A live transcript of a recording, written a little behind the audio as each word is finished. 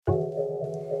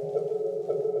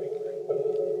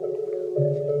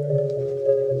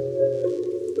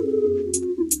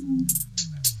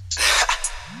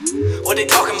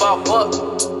about what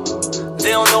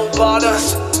they don't know about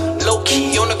us. Low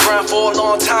key on the grind for a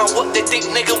long time. What they think,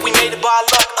 nigga, we made it by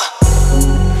luck.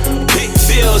 Big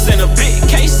bills and a big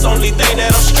case, only thing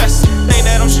that I'm stressing.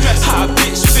 How a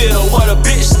bitch feel, what a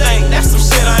bitch think. That's some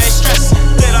shit I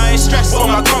ain't stressing. What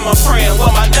my grandma praying,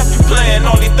 what my nephew playing,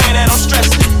 only thing that I'm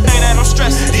stressing.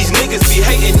 These niggas be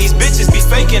hating, these bitches be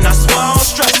faking. I swear I don't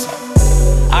stress.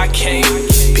 I can't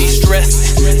be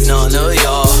stressing, none of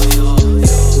y'all.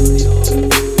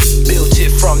 Built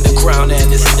it from the ground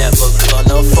and it's never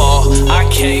gonna fall. I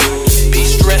can't be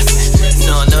stressing,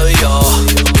 none of y'all.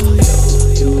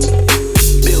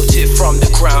 Built it from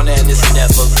the ground and it's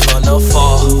never gonna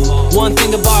fall. One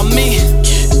thing about me,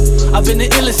 I've been the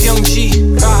illest young G.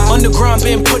 Underground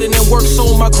been putting in work,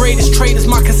 so my greatest trait is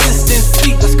my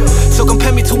consistency. So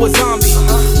compare me to a zombie.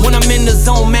 When I'm in the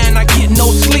zone, man, I get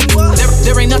no sleep.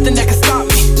 There ain't nothing that can stop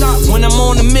me. When I'm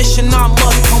on a mission, I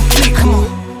must complete. Come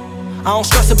on. I don't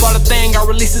stress about a thing, I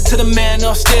release it to the man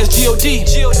upstairs, G.O.D.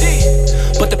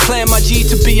 But the plan, my G,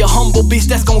 to be a humble beast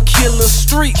that's gon' kill the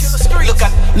streets.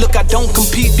 Look, I don't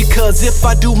compete, because if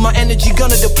I do, my energy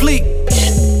gonna deplete.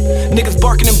 Niggas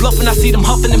barking and bluffing, I see them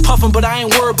huffing and puffing, but I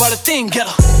ain't worried about a thing,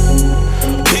 Getta.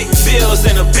 Big bills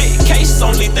and a big case,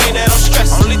 only thing that I'm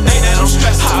stressing.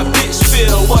 How a bitch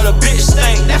feel, what a bitch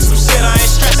think. That's some shit I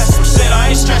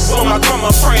ain't stressing. What my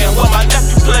grandma praying, what my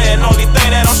nephew playing, only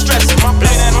thing that I'm stressing.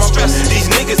 These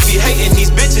niggas be hating,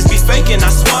 these bitches be faking. I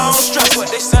swear I don't stress what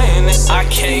they saying. I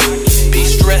can't be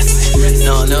stressing,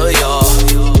 none of y'all.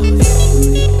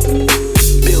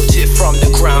 Built it from the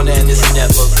ground and it's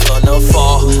never gonna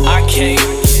fall. I can't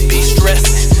be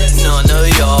stressing, none of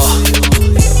y'all.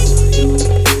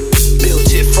 Built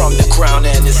it from the ground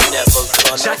and it's never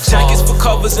gonna fall. Jackets for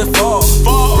covers and fall.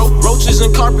 Roaches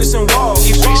and carpets and walls.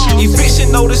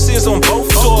 Eviction notices on both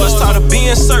doors. Tired of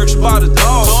being searched by the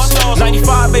dogs.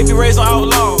 95 baby raised on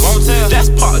outlaws. That's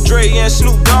Pop Dre and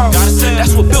Snoop Dogg.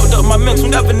 That's what built up my mental.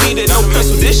 Never needed no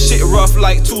pencil. This shit rough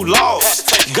like 2 laws.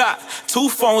 Got 2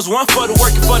 phones, one for the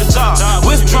work and for the job.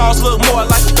 Withdrawals look more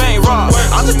like a bank rob.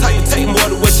 I'm the type to take more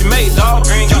than what you made, dawg.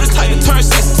 You the type to turn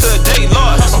 60 to a day,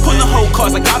 Lord. I'm pulling whole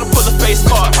cars, I gotta pull a face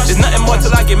card. There's nothing more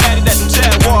till I get mad at that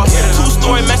Jaguars.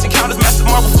 2-story mansion counters, massive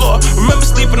marble floor. Remember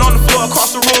sleeping on the floor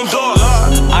across the room door.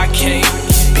 I can't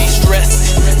be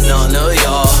stressing, none of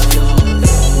y'all.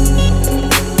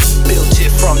 Built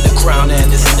it from the ground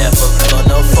and it's never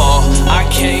gonna fall. I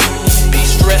can't be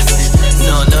stressing,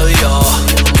 none of y'all.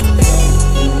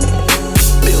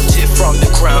 Built it from the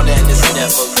ground and it's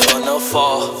never gonna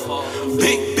fall.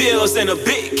 Big bills and a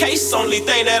big case, only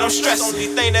thing that I'm stressing.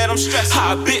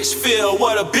 How a bitch feel,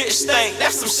 what a bitch think.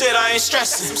 That's some shit I ain't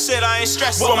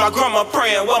stressing. What my grandma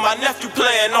praying, what my nephew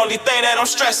playing, only thing that I'm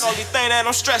stressing.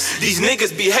 These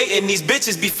niggas be hating, these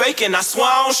bitches be faking. I swear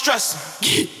I don't stress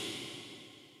 'em.